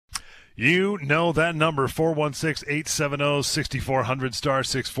You know that number, 416-870-6400, star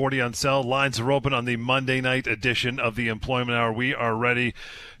 640 on cell. Lines are open on the Monday night edition of the Employment Hour. We are ready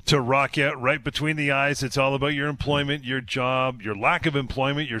to rock you right between the eyes. It's all about your employment, your job, your lack of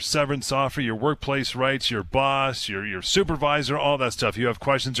employment, your severance offer, your workplace rights, your boss, your supervisor, all that stuff. You have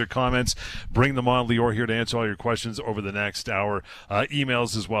questions or comments, bring them on. Lior here to answer all your questions over the next hour.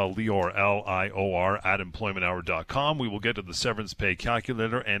 Emails as well, Lior, L-I-O-R, at employmenthour.com. We will get to the severance pay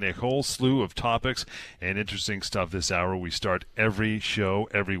calculator and a whole slew of topics and interesting stuff this hour. We start every show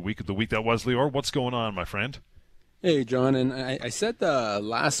every week of the week that was. Lior, what's going on, my friend? Hey, John, and I said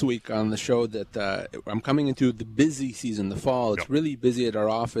last week on the show that I'm coming into the busy season, the fall. It's really busy at our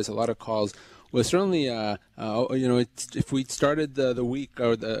office, a lot of calls. Well, certainly, if we started the week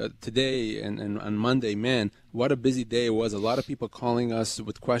or today and on Monday, man, what a busy day it was. A lot of people calling us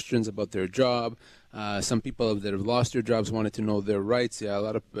with questions about their job. Some people that have lost their jobs wanted to know their rights. Yeah, a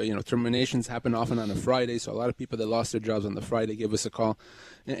lot of terminations happen often on a Friday, so a lot of people that lost their jobs on the Friday give us a call.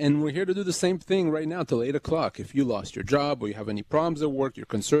 And we're here to do the same thing right now till 8 o'clock. If you lost your job or you have any problems at work, you're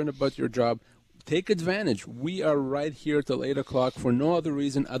concerned about your job, take advantage. We are right here till 8 o'clock for no other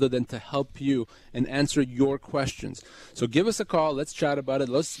reason other than to help you and answer your questions. So give us a call. Let's chat about it.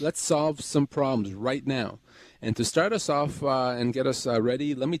 Let's solve some problems right now. And to start us off and get us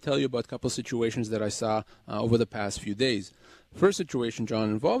ready, let me tell you about a couple situations that I saw over the past few days. First situation, John,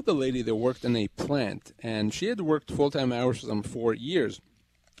 involved a lady that worked in a plant, and she had worked full-time hours for some 4 years.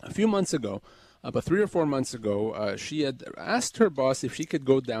 A few months ago, about 3 or 4 months ago, she had asked her boss if she could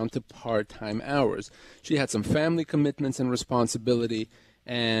go down to part-time hours. She had some family commitments and responsibility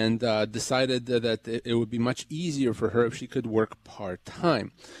and decided that it would be much easier for her if she could work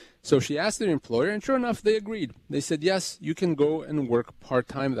part-time. So she asked their employer, and sure enough, they agreed. They said, yes, you can go and work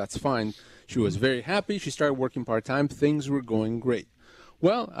part-time. That's fine. She was very happy. She started working part-time. Things were going great.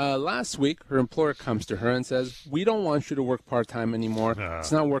 Well, last week, her employer comes to her and says, we don't want you to work part-time anymore.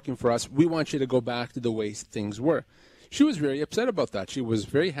 It's not working for us. We want you to go back to the way things were. She was very upset about that. She was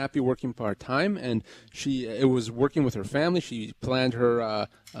very happy working part-time, and it was working with her family. She planned her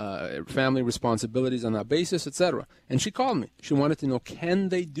family responsibilities on that basis, etc. And she called me. She wanted to know, can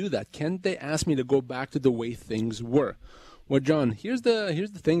they do that? Can they ask me to go back to the way things were? Well, John, here's the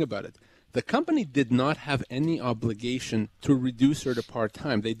thing about it. The company did not have any obligation to reduce her to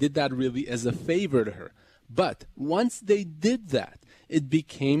part-time. They did that really as a favor to her. But once they did that, it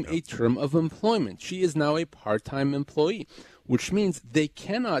became a term of employment. She is now a part-time employee, which means they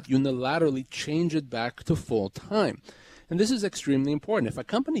cannot unilaterally change it back to full-time. And this is extremely important. If a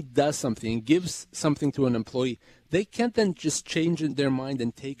company does something, gives something to an employee, they can't then just change their mind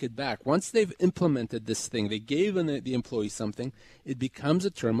and take it back. Once they've implemented this thing, they gave the employee something, it becomes a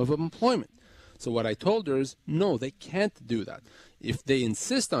term of employment. So what I told her is, no, they can't do that. If they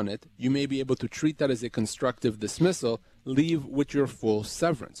insist on it, you may be able to treat that as a constructive dismissal, leave with your full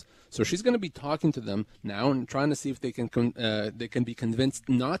severance. So she's going to be talking to them now and trying to see if they can be convinced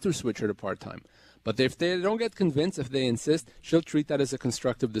not to switch her to part-time. But if they don't get convinced, if they insist, she'll treat that as a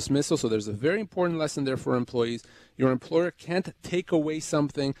constructive dismissal. So there's a very important lesson there for employees. Your employer can't take away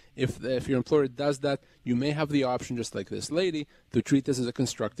something. If your employer does that, you may have the option, just like this lady, to treat this as a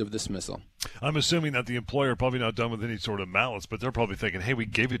constructive dismissal. I'm assuming that the employer probably not done with any sort of malice, but they're probably thinking, hey, we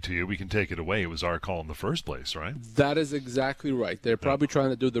gave it to you. We can take it away. It was our call in the first place, right? That is exactly right. They're probably trying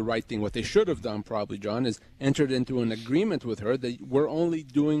to do the right thing. What they should have done probably, John, is entered into an agreement with her that we're only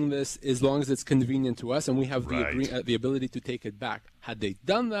doing this as long as it's convenient to us and we have the ability to take it back. Had they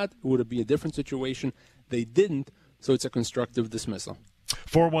done that, it would be a different situation. They didn't, so it's a constructive dismissal.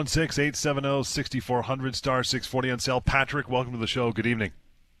 416-870-6400, star 640 on cell. Patrick, welcome to the show. Good evening.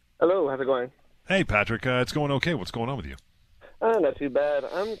 Hello, how's it going? Hey, Patrick, it's going okay. What's going on with you? Not too bad.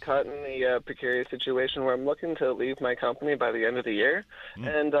 I'm caught in a precarious situation where I'm looking to leave my company by the end of the year.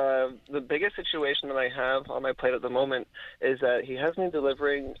 And the biggest situation that I have on my plate at the moment is that he has me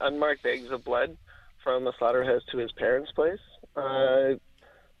delivering unmarked bags of blood from a slaughterhouse to his parents' place.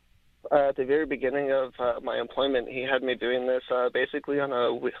 At the very beginning of my employment, he had me doing this basically on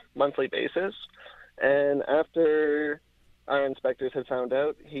a monthly basis. And after our inspectors had found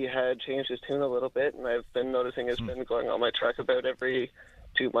out, he had changed his tune a little bit, and I've been noticing it's been going on my truck about every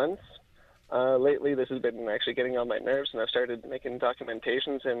 2 months. Lately, this has been actually getting on my nerves, and I've started making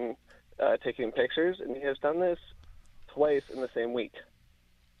documentations and taking pictures, and he has done this twice in the same week.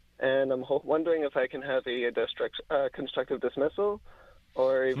 And I'm wondering if I can have a constructive dismissal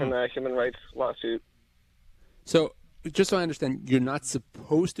or even a human rights lawsuit. So, just so I understand, you're not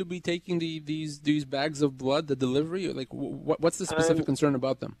supposed to be taking these bags of blood, the delivery? Like, what's the specific concern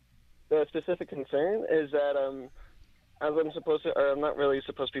about them? The specific concern is that as I'm not really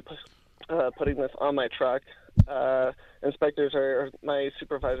supposed to be putting this on my truck. Inspectors my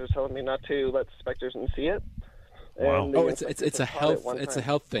supervisor's telling me not to let inspectors see it. Wow. Oh, it's a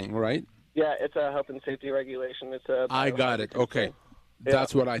health thing, right? Yeah, it's a health and safety regulation. I got it. Okay. Thing.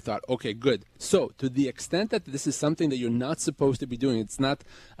 That's what I thought. Okay, good. So, to the extent that this is something that you're not supposed to be doing, it's not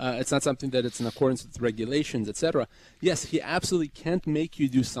something that it's in accordance with regulations, etc. Yes, he absolutely can't make you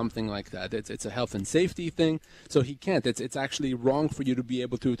do something like that. It's a health and safety thing, so he can't. It's actually wrong for you to be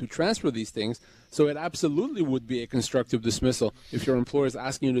able to transfer these things. So it absolutely would be a constructive dismissal if your employer is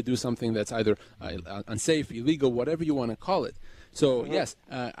asking you to do something that's either unsafe, illegal, whatever you want to call it. So, yes,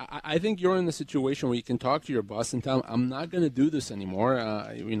 I think you're in the situation where you can talk to your boss and tell him, I'm not going to do this anymore.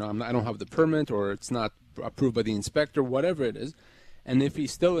 I don't have the permit, or it's not approved by the inspector, whatever it is. And if he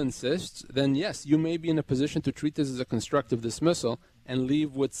still insists, then, yes, you may be in a position to treat this as a constructive dismissal and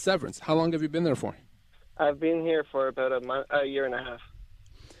leave with severance. How long have you been there for? I've been here for about a year and a half.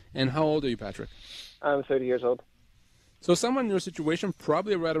 And how old are you, Patrick? I'm 30 years old. So someone in your situation,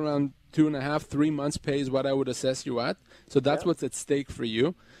 probably right around 2.5, 3 months pay is what I would assess you at. So that's what's at stake for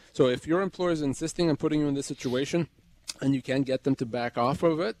you. So if your employer is insisting on putting you in this situation and you can't get them to back off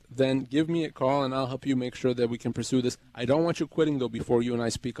of it, then give me a call and I'll help you make sure that we can pursue this. I don't want you quitting, though, before you and I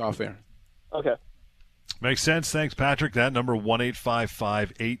speak off air. Okay. Makes sense. Thanks, Patrick. That number,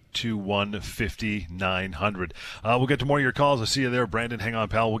 1-855-821-5900. We'll get to more of your calls. I'll see you there. Brandon, hang on,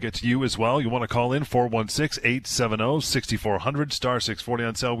 pal. We'll get to you as well. You want to call in, 416-870-6400, star 640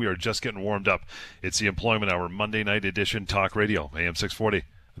 on cell. We are just getting warmed up. It's the Employment Hour, Monday night edition, Talk Radio, AM 640.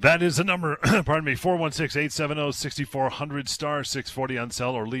 That is the number, pardon me, 416-870-6400, star 640 on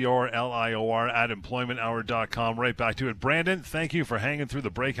cell, or Lior, Lior, at employmenthour.com. Right back to it. Brandon, thank you for hanging through the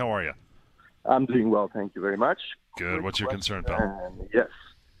break. How are you? I'm doing well, thank you very much. Good. What's your concern, pal? Yes.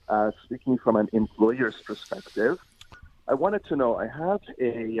 Speaking from an employer's perspective, I wanted to know, I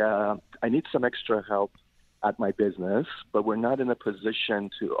need some extra help at my business, but we're not in a position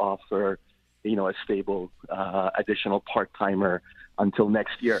to offer, a stable additional part-timer until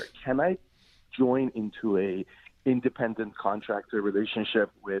next year. Can I join into a independent contractor relationship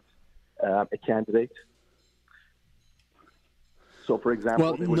with a candidate? So, for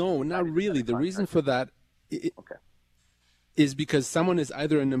example... Well, no, not really. The reason for that is because someone is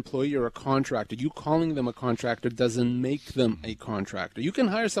either an employee or a contractor. You calling them a contractor doesn't make them a contractor. You can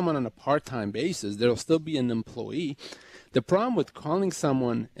hire someone on a part-time basis. They'll still be an employee. The problem with calling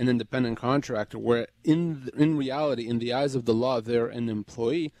someone an independent contractor, where in reality, in the eyes of the law, they're an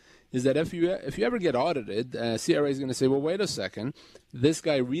employee, is that if you ever get audited, CRA is going to say, well, wait a second, this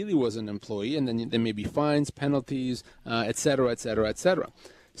guy really was an employee, and then there may be fines, penalties, et cetera, et cetera, et cetera.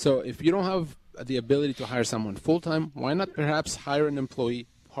 So if you don't have the ability to hire someone full-time, why not perhaps hire an employee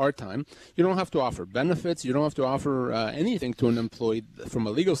part-time? You don't have to offer benefits. You don't have to offer anything to an employee from a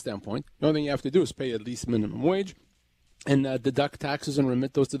legal standpoint. The only thing you have to do is pay at least minimum wage and deduct taxes and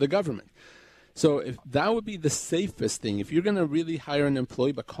remit those to the government. So if that would be the safest thing. If you're going to really hire an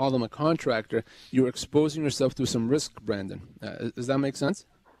employee but call them a contractor, you're exposing yourself to some risk, Brandon. Does that make sense?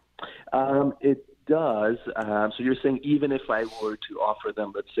 It does. So you're saying even if I were to offer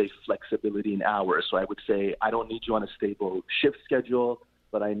them, let's say, flexibility in hours, so I would say I don't need you on a stable shift schedule,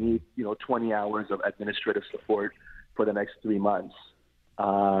 but I need 20 hours of administrative support for the next 3 months.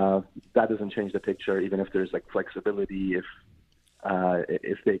 That doesn't change the picture, even if there's flexibility, if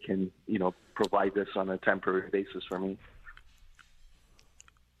they can, provide this on a temporary basis for me.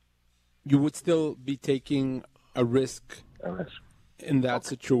 You would still be taking a risk in that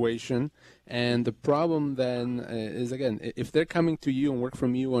situation. And the problem then is, again, if they're coming to you and work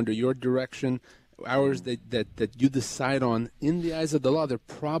from you under your direction, hours that you decide on, in the eyes of the law, they're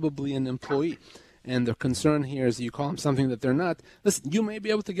probably an employee. And the concern here is you call them something that they're not. Listen, you may be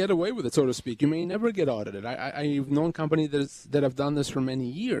able to get away with it, so to speak. You may never get audited. I've known companies that have done this for many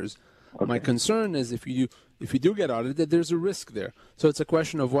years. Okay. My concern is if you do get audited, there's a risk there. So it's a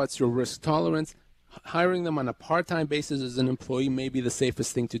question of what's your risk tolerance. Hiring them on a part-time basis as an employee may be the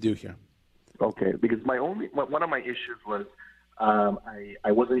safest thing to do here. Okay, because one of my issues was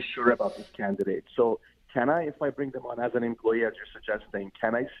I wasn't sure about this candidate. So can I, if I bring them on as an employee, as you're suggesting,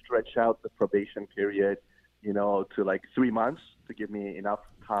 can I stretch out the probation period, to 3 months to give me enough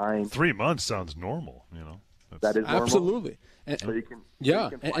time? 3 months sounds normal, That is normal? Absolutely. So you can,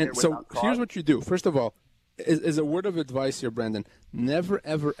 and so here's what you do. First of all, is a word of advice here, Brandon. Never,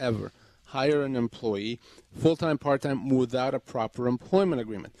 ever, ever hire an employee, full-time, part-time, without a proper employment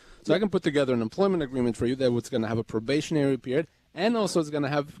agreement. So I can put together an employment agreement for you that's going to have a probationary period, and also it's going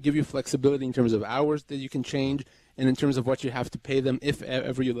to give you flexibility in terms of hours that you can change and in terms of what you have to pay them if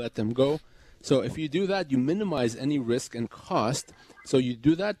ever you let them go. So if you do that, you minimize any risk and cost. So you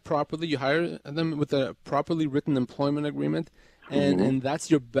do that properly. You hire them with a properly written employment agreement, and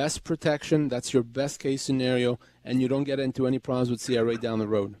that's your best protection. That's your best case scenario, and you don't get into any problems with CRA down the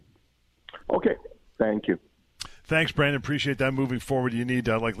road. Okay. Thank you. Thanks, Brandon. Appreciate that. Moving forward, you need,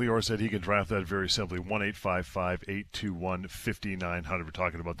 like Lior said, he can draft that very simply. 1-855-821-5900. We're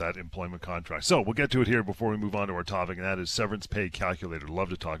talking about that employment contract. So we'll get to it here before we move on to our topic, and that is severance pay calculator. Love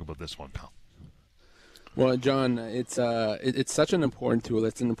to talk about this one, pal. Well, John, it's such an important tool.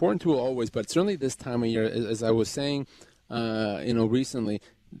 It's an important tool always, but certainly this time of year, as I was saying, recently,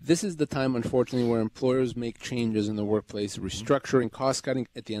 this is the time, unfortunately, where employers make changes in the workplace, restructuring, cost cutting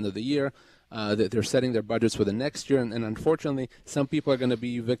at the end of the year. They're setting their budgets for the next year, and unfortunately, some people are going to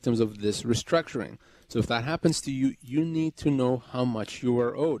be victims of this restructuring. So if that happens to you, you need to know how much you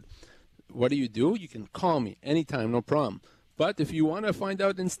are owed. What do? You can call me anytime, no problem. But if you want to find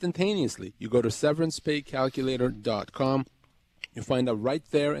out instantaneously, you go to severancepaycalculator.com. You find out right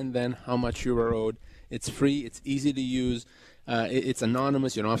there and then how much you are owed. It's free. It's easy to use. It's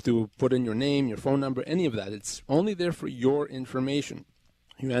anonymous. You don't have to put in your name, your phone number, any of that. It's only there for your information.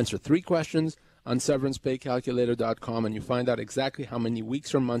 You answer 3 questions on severancepaycalculator.com, and you find out exactly how many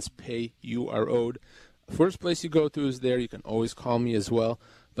weeks or months pay you are owed. First place you go to is there. You can always call me as well.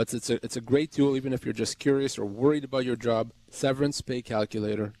 But it's a great tool, even if you're just curious or worried about your job.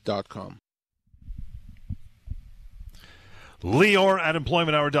 Severancepaycalculator.com. Lior at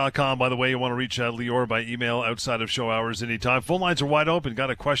employmenthour.com. By the way, you want to reach Lior by email outside of show hours anytime. Phone lines are wide open. Got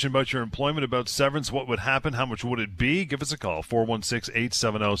a question about your employment, about severance? What would happen? How much would it be? Give us a call.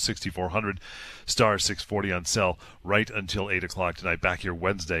 416-870-6400, star 640 on cell, right until 8 o'clock tonight. Back here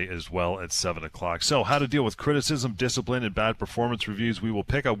Wednesday as well at 7 o'clock. So how to deal with criticism, discipline, and bad performance reviews. We will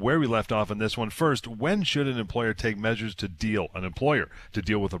pick up where we left off on this one. First, when should an employer take measures to deal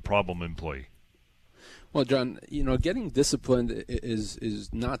with a problem employee? Well, John, getting disciplined is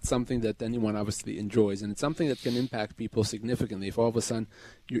not something that anyone obviously enjoys, and it's something that can impact people significantly. If all of a sudden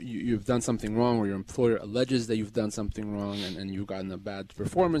you've done something wrong, or your employer alleges that you've done something wrong, and you've gotten a bad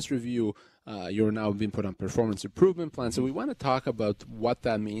performance review, you're now being put on performance improvement plan. So we want to talk about what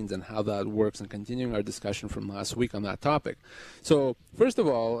that means and how that works, and continuing our discussion from last week on that topic. So first of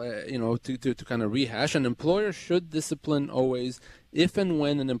all, to kind of rehash, an employer should discipline always if and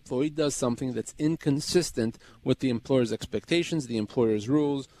when an employee does something that's inconsistent with the employer's expectations, the employer's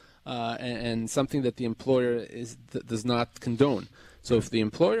rules, and something that the employer does not condone. So if the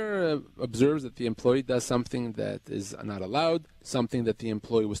employer observes that the employee does something that is not allowed, something that the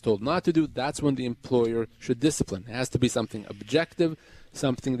employee was told not to do, that's when the employer should discipline. It has to be something objective,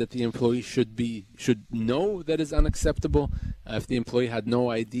 something that the employee should know that is unacceptable. If the employee had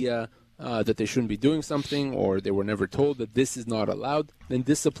no idea that they shouldn't be doing something, or they were never told that this is not allowed, then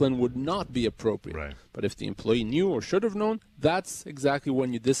discipline would not be appropriate. Right. But if the employee knew or should have known, that's exactly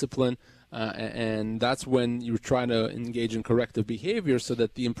when you discipline, and that's when you're trying to engage in corrective behavior so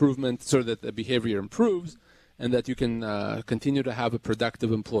that the behavior improves, and that you can continue to have a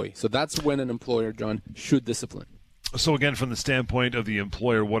productive employee. So that's when an employer, John, should discipline. So again, from the standpoint of the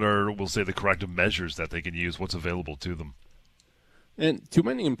employer, what are, we'll say, the corrective measures that they can use? What's available to them? And too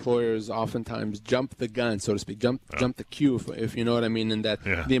many employers oftentimes jump the gun, so to speak, jump the queue, if you know what I mean, in that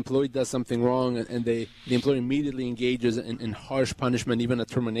the employee does something wrong, and the employer immediately engages in harsh punishment, even a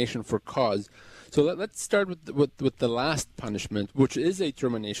termination for cause. So let's start with the last punishment, which is a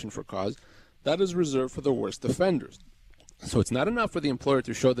termination for cause. That is reserved for the worst offenders. So it's not enough for the employer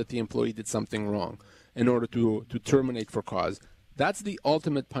to show that the employee did something wrong in order to terminate for cause. That's the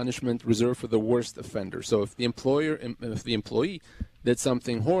ultimate punishment reserved for the worst offender. So if the employee did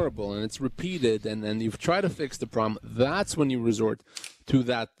something horrible and it's repeated, and then you've tried to fix the problem, that's when you resort to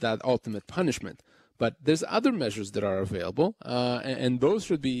that ultimate punishment. But there's other measures that are available, and those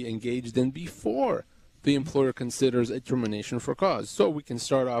should be engaged in before the employer considers a termination for cause. So we can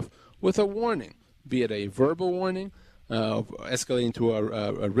start off with a warning, be it a verbal warning, escalating to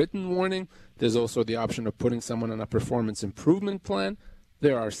a written warning. There's also the option of putting someone on a performance improvement plan.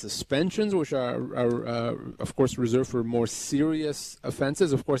 There are suspensions, which are of course, reserved for more serious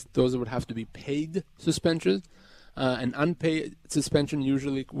offenses. Of course, those would have to be paid suspensions. An unpaid suspension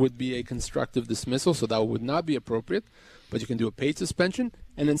usually would be a constructive dismissal, so that would not be appropriate. But you can do a paid suspension.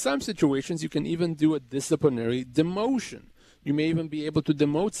 And in some situations, you can even do a disciplinary demotion. You may even be able to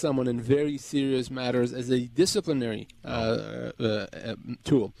demote someone in very serious matters as a disciplinary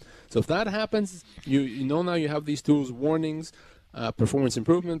tool. So if that happens, you know now you have these tools: warnings, performance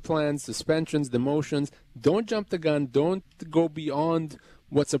improvement plans, suspensions, demotions. Don't jump the gun. Don't go beyond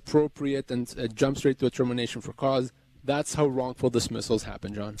what's appropriate and jump straight to a termination for cause. That's how wrongful dismissals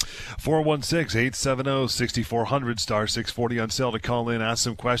happen, John. 416-870-6400, star 640 on sale to call in, ask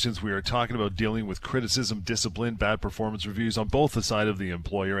some questions. We are talking about dealing with criticism, discipline, bad performance reviews on both the side of the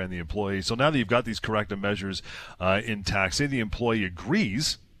employer and the employee. So now that you've got these corrective measures intact, say the employee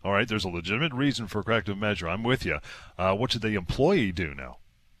agrees, all right, there's a legitimate reason for corrective measure. I'm with you. What should the employee do now?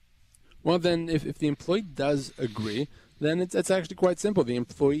 Well, then, if the employee does agree, then it's actually quite simple. The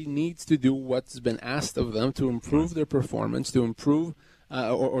employee needs to do what's been asked of them to improve their performance, to improve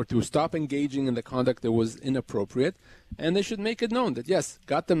or to stop engaging in the conduct that was inappropriate, and they should make it known that, yes,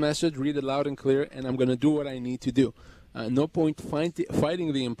 got the message, read it loud and clear, and I'm going to do what I need to do. No point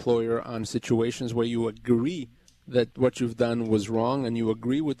fighting the employer on situations where you agree that what you've done was wrong and you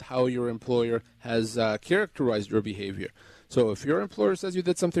agree with how your employer has characterized your behavior. So if your employer says you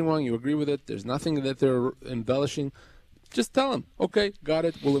did something wrong, you agree with it, there's nothing that they're embellishing, just tell them, okay, got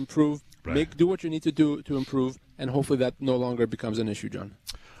it, we'll improve, do what you need to do to improve, and hopefully that no longer becomes an issue, John.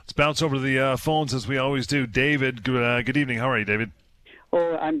 Let's bounce over to the phones as we always do. David, good evening. How are you, David?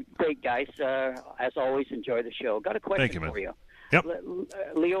 Oh, I'm great, guys. As always, enjoy the show. Got a question Thank you, man. for you. Yep.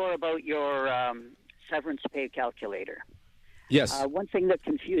 Lior, about your severance pay calculator. Yes. One thing that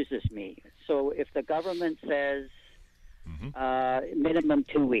confuses me. So if the government says minimum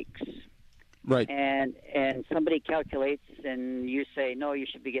 2 weeks, right, and somebody calculates and you say, no, you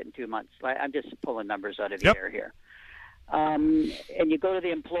should be getting 2 months. I'm just pulling numbers out of the air here. And you go to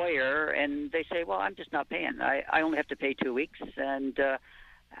the employer and they say, well, I'm just not paying. I only have to pay 2 weeks. And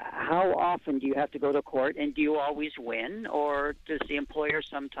how often do you have to go to court? And do you always win? Or does the employer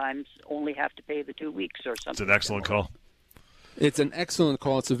sometimes only have to pay the 2 weeks or something? It's an excellent call. It's an excellent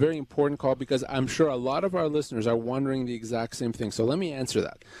call. It's a very important call because I'm sure a lot of our listeners are wondering the exact same thing. So let me answer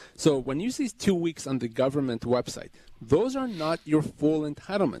that. So when you see 2 weeks on the government website, those are not your full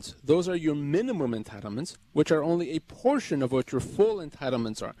entitlements. Those are your minimum entitlements, which are only a portion of what your full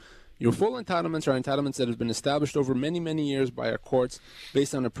entitlements are. Your full entitlements are entitlements that have been established over many, many years by our courts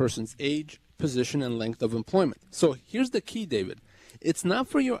based on a person's age, position, and length of employment. So here's the key, David. It's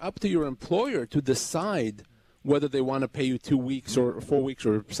not up to your employer to decide whether they want to pay you 2 weeks or 4 weeks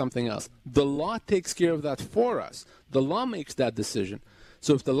or something else. The law takes care of that for us. The law makes that decision.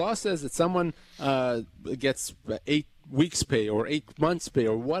 So if the law says that someone gets 8 weeks pay or 8 months pay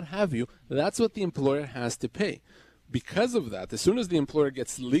or what have you, that's what the employer has to pay. Because of that, as soon as the employer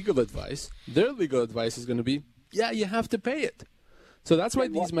gets legal advice, their legal advice is going to be, yeah, you have to pay it. So that's why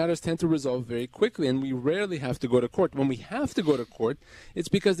these matters tend to resolve very quickly, and we rarely have to go to court. When we have to go to court, it's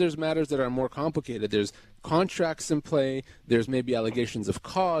because there's matters that are more complicated. There's contracts in play, there's maybe allegations of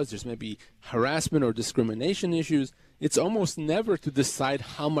cause, there's maybe harassment or discrimination issues. It's almost never to decide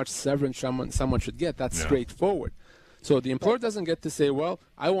how much severance someone should get. That's straightforward. So the employer doesn't get to say, well,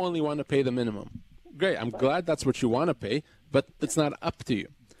 I only want to pay the minimum. Great, I'm glad that's what you want to pay, but it's not up to you.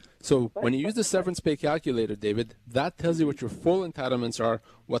 So when you use the severance pay calculator, David, that tells you what your full entitlements are,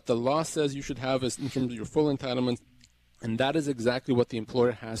 what the law says you should have is in terms of your full entitlements, and that is exactly what the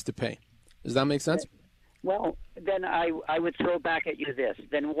employer has to pay. Does that make sense? Well, then I would throw back at you this.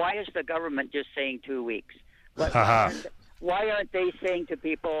 Then why is the government just saying 2 weeks? Why aren't they saying to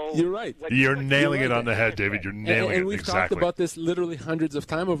people... You're right. You're nailing it on the head, David. You're nailing it. And we've talked about this literally hundreds of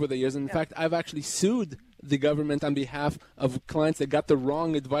times over the years. And in fact, I've actually sued the government on behalf of clients that got the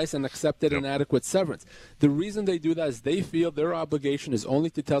wrong advice and accepted inadequate severance. The reason they do that is they feel their obligation is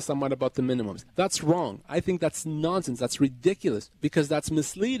only to tell someone about the minimums. That's wrong. I think that's nonsense. That's ridiculous because that's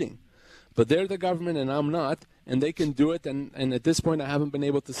misleading. But they're the government and I'm not, and they can do it, and at this point I haven't been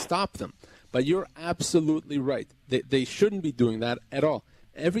able to stop them. But you're absolutely right. They shouldn't be doing that at all.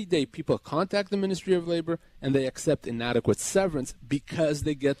 Every day people contact the Ministry of Labor and they accept inadequate severance because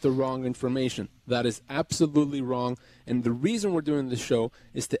they get the wrong information. That is absolutely wrong. And the reason we're doing this show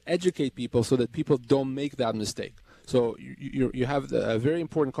is to educate people so that people don't make that mistake. So you have a very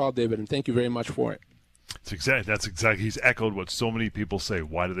important call, David, and thank you very much for it. That's exactly. He's echoed what so many people say.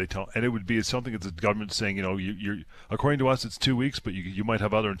 Why do they tell? And it would be something that the government saying, you're according to us, it's 2 weeks, but you might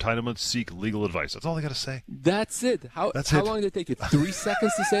have other entitlements. Seek legal advice. That's all they got to say. That's it. How long did it take you? 3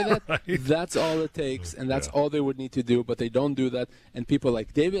 seconds to say that? Right. That's all it takes, and that's all they would need to do. But they don't do that, and people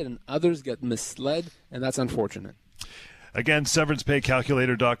like David and others get misled, and that's unfortunate. Again,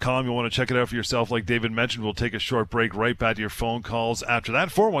 severancepaycalculator.com. You'll want to check it out for yourself. Like David mentioned, we'll take a short break, right back to your phone calls after that.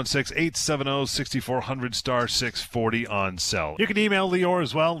 416-870-6400, star 640 on cell. You can email Lior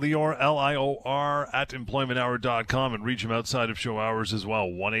as well, Lior, Lior, at employmenthour.com, and reach him outside of show hours as well,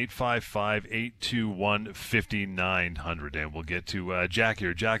 1-855-821-5900. And we'll get to Jack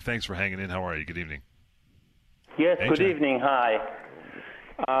here. Jack, thanks for hanging in. How are you? Good evening. Yes, hey, good Jack. evening. Hi.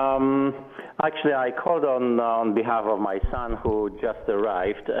 Actually, I called on behalf of my son who just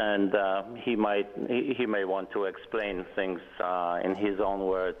arrived, and he may want to explain things in his own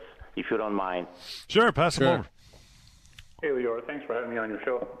words, if you don't mind. Sure, pass him over. Hey, Lior, thanks for having me on your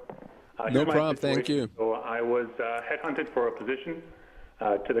show. No problem, thank you. So I was headhunted for a position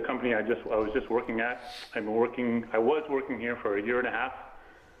to the company I was just working at. I was working here for a year and a half.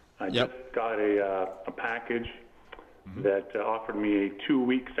 I just got a package that offered me a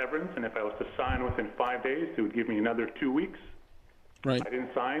 2-week severance, and if I was to sign within 5 days, it would give me another 2 weeks. Right. I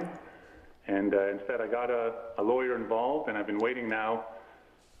didn't sign, and instead I got a lawyer involved, and I've been waiting now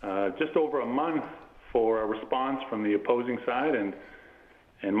just over a month for a response from the opposing side,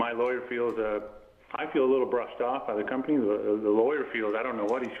 and my lawyer feels I feel a little brushed off by the company. The lawyer feels I don't know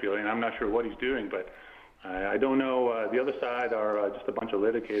what he's feeling. I'm not sure what he's doing, but I don't know. The other side are just a bunch of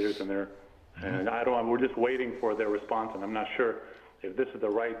litigators, and we're just waiting for their response, and I'm not sure if this is the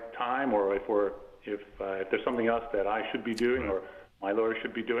right time or if there's something else that I should be doing or my lawyer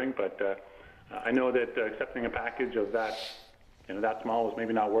should be doing. But I know that accepting a package of that small was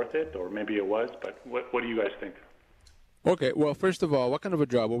maybe not worth it, or maybe it was. But what do you guys think? Okay. Well, first of all, what kind of a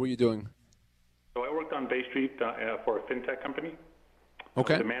job? What were you doing? So I worked on Bay Street for a fintech company.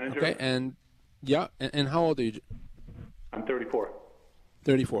 Okay. The manager. Okay. And how old are you? I'm 34.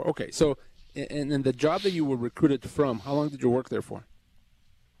 34. Okay. So, and the job that you were recruited from, how long did you work there for?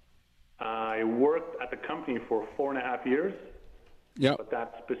 I worked at the company for 4.5 years. Yeah. But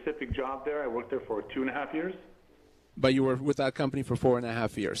that specific job there, I worked there for 2.5 years. But you were with that company for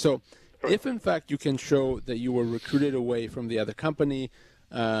 4.5 years. So, if in fact you can show that you were recruited away from the other company,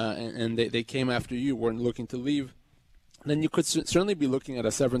 and they came after you, weren't looking to leave, then you could certainly be looking at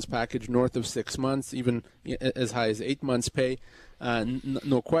a severance package north of 6 months, even as high as 8 months pay,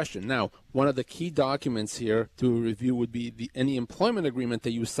 no question. Now, one of the key documents here to review would be any employment agreement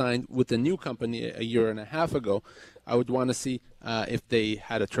that you signed with the new company a year and a half ago. I would want to see if they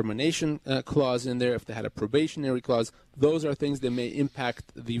had a termination clause in there, if they had a probationary clause. Those are things that may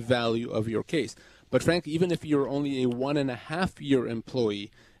impact the value of your case. But frankly, even if you're only a 1.5-year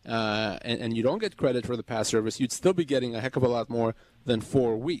employee and you don't get credit for the past service, you'd still be getting a heck of a lot more than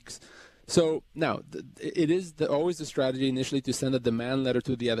 4 weeks. So now, it is always the strategy initially to send a demand letter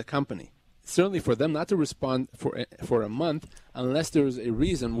to the other company. Certainly for them not to respond for a month unless there's a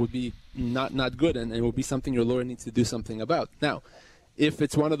reason would be not good, and it will be something your lawyer needs to do something about. Now, if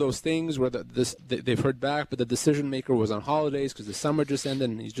it's one of those things where they've heard back, but the decision maker was on holidays because the summer just ended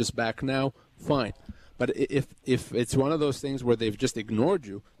and he's just back now, fine. But if it's one of those things where they've just ignored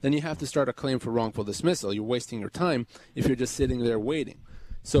you, then you have to start a claim for wrongful dismissal. You're wasting your time if you're just sitting there waiting.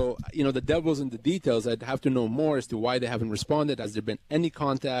 So, the devil's in the details. I'd have to know more as to why they haven't responded. Has there been any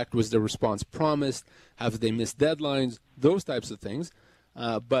contact? Was the response promised? Have they missed deadlines? Those types of things.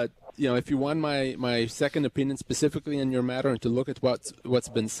 But, if you want my second opinion specifically in your matter and to look at what's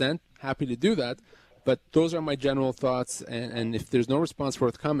been sent, happy to do that. But those are my general thoughts. And if there's no response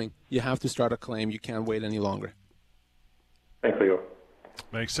forthcoming, you have to start a claim. You can't wait any longer. Thanks, Leo.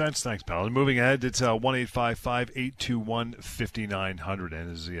 Makes sense. Thanks, pal. And moving ahead, it's 1-855-821-5900.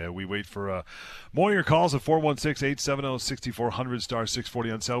 And as we wait for more of your calls at 416-870-6400, star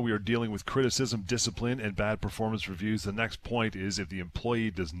 640 on cell, we are dealing with criticism, discipline, and bad performance reviews. The next point is if the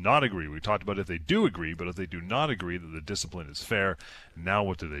employee does not agree. We talked about if they do agree, but if they do not agree that the discipline is fair, now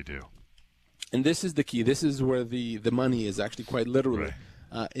what do they do? And this is the key. This is where the money is actually quite literally.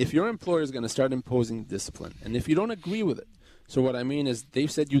 Right. If your employer is going to start imposing discipline, and if you don't agree with it, so what I mean is they've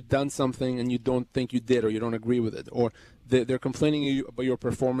said you've done something and you don't think you did or you don't agree with it, or they're complaining about your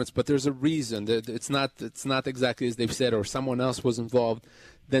performance, but there's a reason. It's not exactly as they've said or someone else was involved,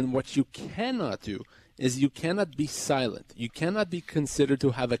 then what you cannot do is you cannot be silent. You cannot be considered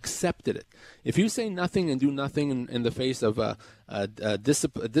to have accepted it. If you say nothing and do nothing in the face of a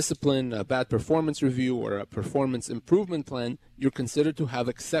discipline, a bad performance review, or a performance improvement plan, you're considered to have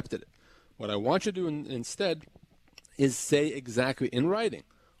accepted it. What I want you to do instead is say exactly in writing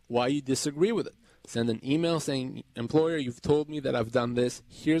why you disagree with it. Send an email saying, employer, you've told me that I've done this.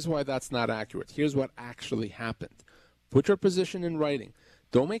 Here's why that's not accurate. Here's what actually happened. Put your position in writing.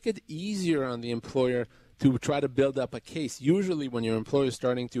 Don't make it easier on the employer to try to build up a case. Usually when your employer is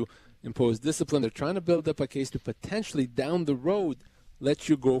starting to impose discipline, they're trying to build up a case to potentially down the road let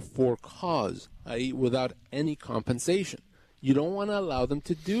you go for cause, i.e. without any compensation. You don't want to allow them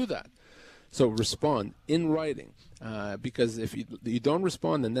to do that. So respond in writing, because if you don't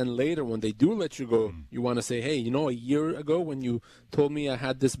respond and then later when they do let you go, you want to say, hey, a year ago when you told me I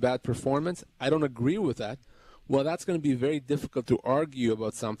had this bad performance, I don't agree with that. Well, that's going to be very difficult to argue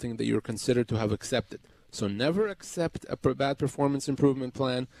about something that you're considered to have accepted. So never accept a bad performance improvement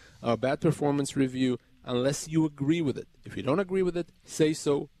plan, a bad performance review, unless you agree with it. If you don't agree with it, say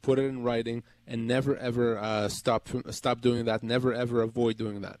so, put it in writing, and never ever stop doing that. Never ever avoid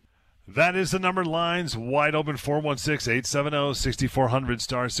doing that. That is the number. Lines wide open, 416-870-6400,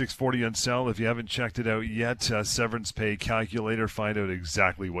 star 640 on cell. If you haven't checked it out yet, severance pay calculator. Find out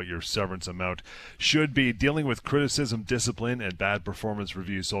exactly what your severance amount should be. Dealing with criticism, discipline, and bad performance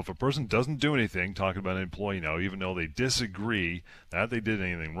reviews. So if a person doesn't do anything, talking about an employee now, even though they disagree that they did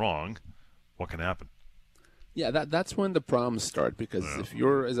anything wrong, what can happen? Yeah, that's when the problems start, because if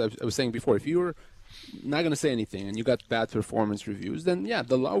you're, as I was saying before, if you're not going to say anything and you got bad performance reviews, then yeah,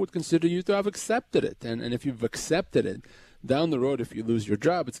 the law would consider you to have accepted it. And if you've accepted it, down the road, if you lose your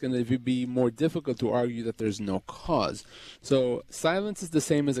job, it's going to be more difficult to argue that there's no cause. So silence is the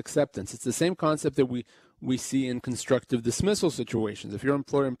same as acceptance. It's the same concept that we see in constructive dismissal situations. If your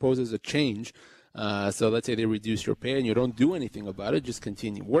employer imposes a change, so let's say they reduce your pay and you don't do anything about it, just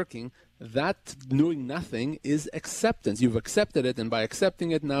continue working, that doing nothing is acceptance. You've accepted it, and by accepting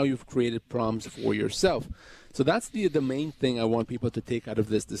it, now you've created problems for yourself. So that's the main thing I want people to take out of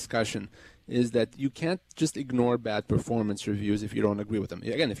this discussion, is that you can't just ignore bad performance reviews if you don't agree with them.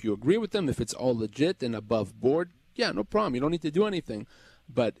 Again, if you agree with them, if it's all legit and above board, yeah, no problem. You don't need to do anything.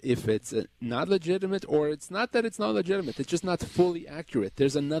 But if it's not legitimate, or it's not that it's not legitimate, it's just not fully accurate,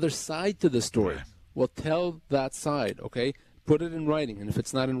 there's another side to the story. Well, tell that side, okay? Put it in writing. And if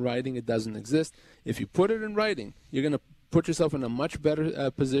it's not in writing, it doesn't exist. If you put it in writing, you're going to put yourself in a much better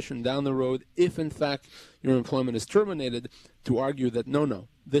position down the road if, in fact, your employment is terminated, to argue that, no,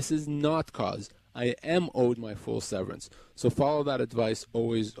 this is not cause. I am owed my full severance. So follow that advice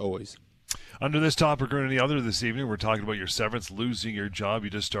always, always. Under this topic or any other this evening, we're talking about your severance, losing your job. You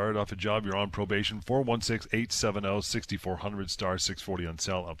just started off a job, you're on probation. 416-870-6400, star 640 on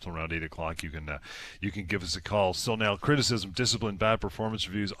cell, up till around 8 o'clock. You can give us a call. So now, criticism, discipline, bad performance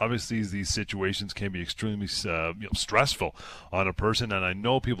reviews. Obviously, these situations can be extremely stressful on a person, and I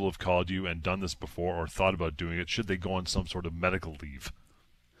know people have called you and done this before or thought about doing it. Should they go on some sort of medical leave?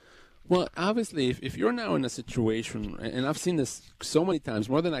 Well, obviously, if you're now in a situation, and I've seen this so many times,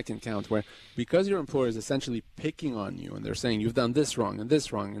 more than I can count, where because your employer is essentially picking on you and they're saying you've done this wrong,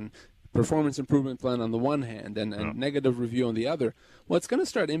 and performance improvement plan on the one hand and negative review on the other, well, it's going to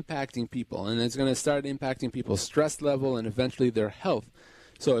start impacting people, and it's going to start impacting people's stress level and eventually their health.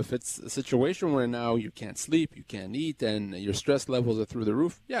 So if it's a situation where now you can't sleep, you can't eat, and your stress levels are through the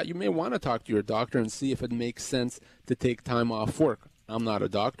roof, yeah, you may want to talk to your doctor and see if it makes sense to take time off work. I'm not a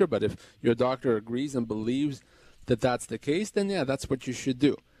doctor, but if your doctor agrees and believes that that's the case, then yeah, that's what you should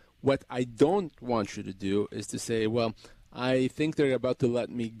do. What I don't want you to do is to say, well, I think they're about to let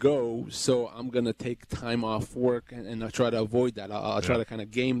me go, so I'm going to take time off work and I'll try to avoid that. I'll try to kind of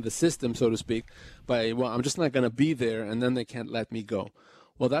game the system, so to speak, by, well, I'm just not going to be there, and then they can't let me go.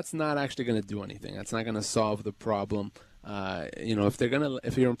 Well, that's not actually going to do anything. That's not going to solve the problem.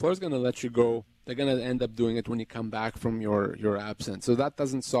 If your employer's going to let you go, they're going to end up doing it when you come back from your absence. So that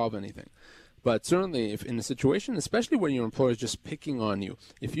doesn't solve anything. But certainly, if in a situation, especially when your employer is just picking on you,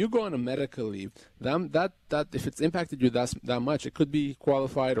 if you go on a medical leave, that if it's impacted you that much, it could be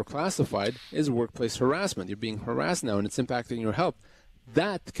qualified or classified as workplace harassment. You're being harassed now, and it's impacting your health.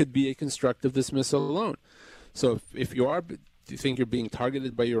 That could be a constructive dismissal alone. So if you think you're being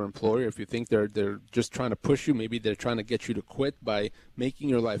targeted by your employer, if you think they're just trying to push you, maybe they're trying to get you to quit by making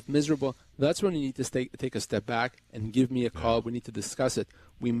your life miserable, that's when you need to take a step back and give me a call. We need to discuss it.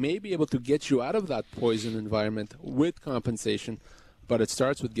 We may be able to get you out of that poison environment with compensation, but it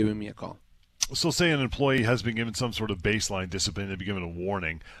starts with giving me a call. So say an employee has been given some sort of baseline discipline, they've been given a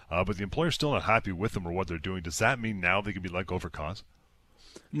warning, but the employer's still not happy with them or what they're doing. Does that mean now they can be let go for cause?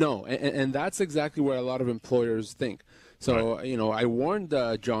 No, and that's exactly where a lot of employers think. So, I warned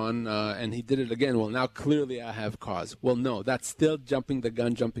John, and he did it again. Well, now clearly I have cause. Well, no, that's still jumping the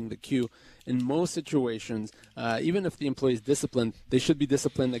gun, jumping the queue. In most situations, even if the employee is disciplined, they should be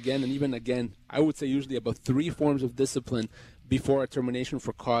disciplined again and even again. I would say usually about 3 forms of discipline before a termination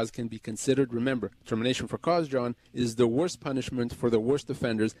for cause can be considered. Remember, termination for cause, John, is the worst punishment for the worst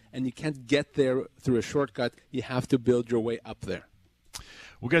offenders, and you can't get there through a shortcut. You have to build your way up there.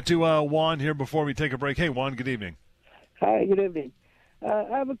 We'll get to Juan here before we take a break. Hey, Juan, good evening. Hi, good evening. I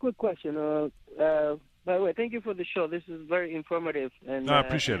have a quick question. By the way, thank you for the show. This is very informative and I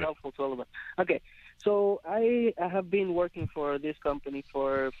appreciate it. Helpful to all of us. Okay, so I have been working for this company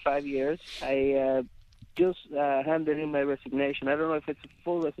for 5 years. I just handed in my resignation. I don't know if it's a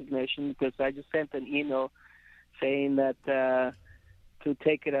full resignation because I just sent an email saying that to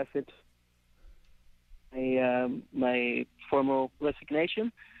take it as it's my formal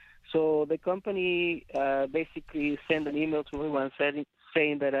resignation. So the company basically sent an email to everyone saying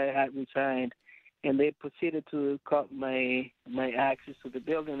that I had resigned, and they proceeded to cut my access to the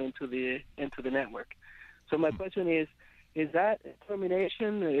building and to the network. So my question is that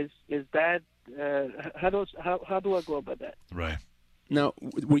termination? Is that how do I go about that? Right. Now,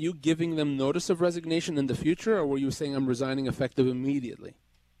 were you giving them notice of resignation in the future, or were you saying I'm resigning effective immediately?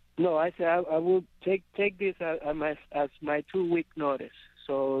 No, I said I will take this as my 2-week notice.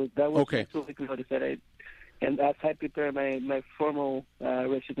 So that was okay. My 2-week notice and as I prepare my formal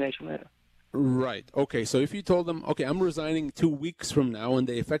resignation letter. Right. Okay. So if you told them, okay, I'm resigning 2 weeks from now, and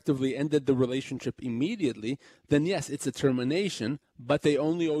they effectively ended the relationship immediately, then yes, it's a termination, but they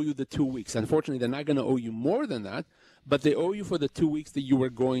only owe you the 2 weeks. Unfortunately, they're not going to owe you more than that, but they owe you for the 2 weeks that you were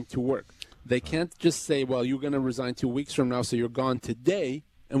going to work. They can't just say, well, you're going to resign 2 weeks from now, so you're gone today,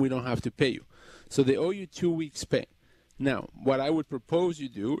 and we don't have to pay you. So they owe you 2 weeks' pay. Now, what I would propose you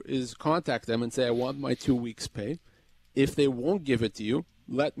do is contact them and say, I want my 2 weeks' pay. If they won't give it to you,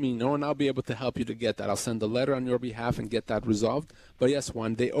 let me know, and I'll be able to help you to get that. I'll send a letter on your behalf and get that resolved. But yes,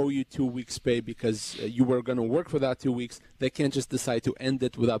 Juan, they owe you 2 weeks' pay because you were going to work for that 2 weeks. They can't just decide to end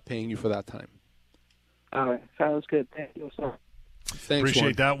it without paying you for that time. All right. Sounds good. Thank you, sir. Thanks,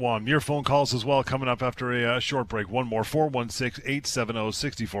 Appreciate that, Juan. Your phone calls as well coming up after a short break. One more,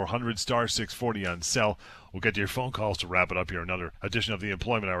 416-870-6400, star 640 on cell. We'll get to your phone calls to wrap it up here. Another edition of the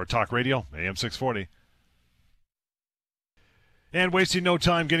Employment Hour. Talk Radio, AM 640. And wasting no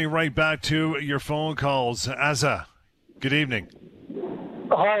time, getting right back to your phone calls. Azza, good evening.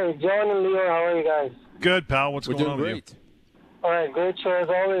 Hi, John and Lior. How are you guys? Good, pal. What's going on with great. you? All right, great show as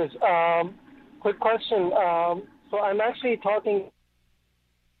always. Quick question. So I'm actually talking.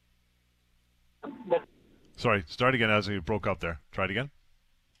 Sorry, start again, Azza. You broke up there. Try it again.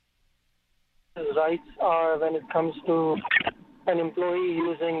 Rights are when it comes to an employee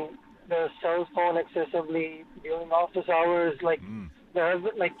using their cell phone excessively during office hours.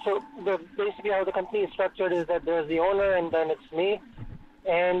 Basically how the company is structured is that there's the owner and then it's me,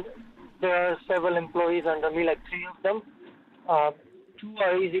 and there are several employees under me, like 3 of them. 2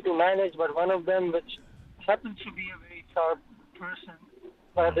 are easy to manage, but one of them, which happens to be a very sharp person,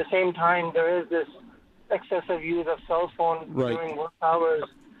 but at the same time there is this excessive use of cell phone during work hours.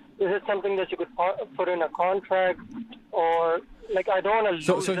 Is it something that you could put in a contract, or I don't want to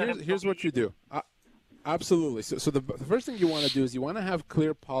lose? So here's what you do. Absolutely. So the first thing you want to do is you want to have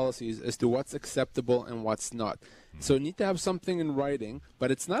clear policies as to what's acceptable and what's not. So you need to have something in writing, but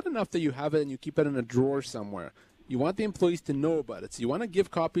it's not enough that you have it and you keep it in a drawer somewhere. You want the employees to know about it. So you want to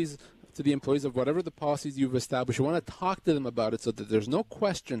give copies to the employees of whatever the policies you've established. You want to talk to them about it so that there's no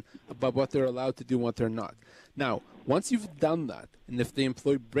question about what they're allowed to do and what they're not. Now, once you've done that, and if the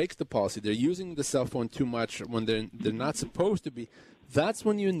employee breaks the policy, they're using the cell phone too much when they're not supposed to be, that's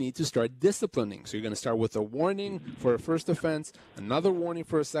when you need to start disciplining. So you're going to start with a warning for a first offense, another warning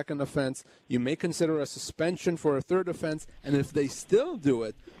for a second offense. You may consider a suspension for a third offense, and if they still do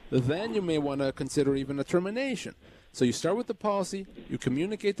it, then you may want to consider even a termination. So you start with the policy, you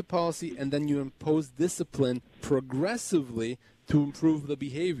communicate the policy, and then you impose discipline progressively to improve the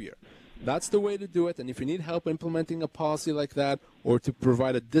behavior. That's the way to do it, and if you need help implementing a policy like that, or to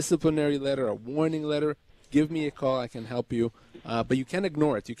provide a disciplinary letter, a warning letter, give me a call, I can help you. But you can't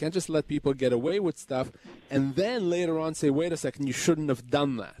ignore it. You can't just let people get away with stuff and then later on say, wait a second, you shouldn't have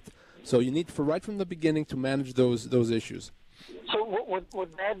done that. So you need, right from the beginning, to manage those issues. So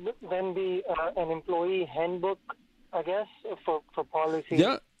would that then be an employee handbook, I guess, for policy?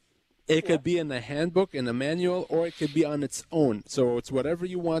 Yeah. It could be in a handbook, in a manual, or it could be on its own. So it's whatever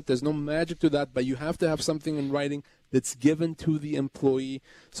you want. There's no magic to that, but you have to have something in writing that's given to the employee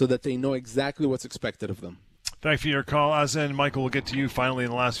so that they know exactly what's expected of them. Thanks for your call, Azza, and Michael, we'll get to you finally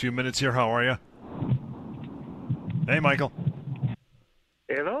in the last few minutes here. How are you? Hey, Michael.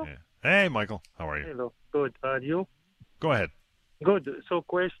 Hello? Yeah. Hey, Michael. How are you? Hello. Good. Are you? Go ahead. Good. So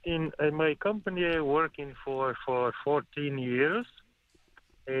question, my company I'm working for 14 years,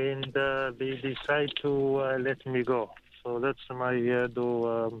 and they decide to let me go. So that's my,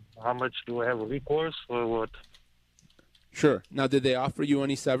 how much do I have recourse or what? Sure. Now, did they offer you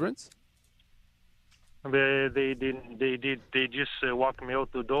any severance? They didn't. They did. They just walked me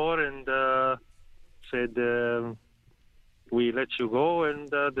out the door and said, "We let you go," and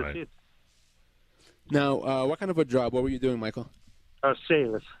that's it. Now, what kind of a job? What were you doing, Michael?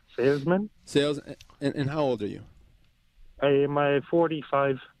 Salesman. Sales. And how old are you? I am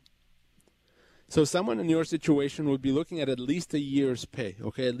 45. So someone in your situation would be looking at least a year's pay.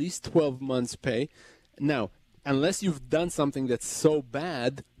 Okay, at least 12 months' pay. Now, unless you've done something that's so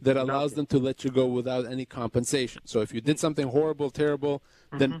bad that allows them to let you go without any compensation. So if you did something horrible, terrible,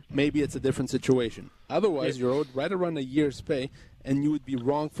 then maybe it's a different situation. Otherwise, you're owed right around a year's pay, and you would be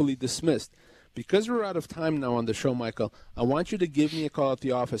wrongfully dismissed. Because we're out of time now on the show, Michael, I want you to give me a call at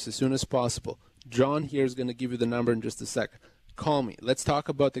the office as soon as possible. John here is going to give you the number in just a sec. Call me. Let's talk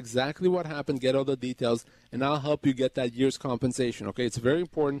about exactly what happened, get all the details, and I'll help you get that year's compensation. Okay, it's very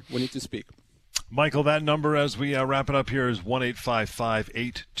important. We need to speak. Michael, that number as we wrap it up here is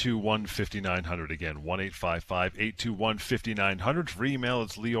 1-855-821-5900. Again, 1-855-821-5900. For email,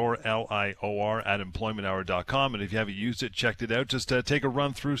 it's Lior, Lior, @employmenthour.com. And if you haven't used it, checked it out, just take a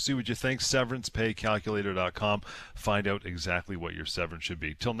run through, see what you think. SeverancePayCalculator.com. Find out exactly what your severance should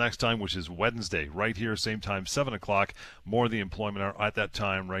be. Till next time, which is Wednesday, right here, same time, 7 o'clock. More of the Employment Hour at that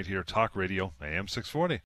time, right here, Talk Radio, AM 640.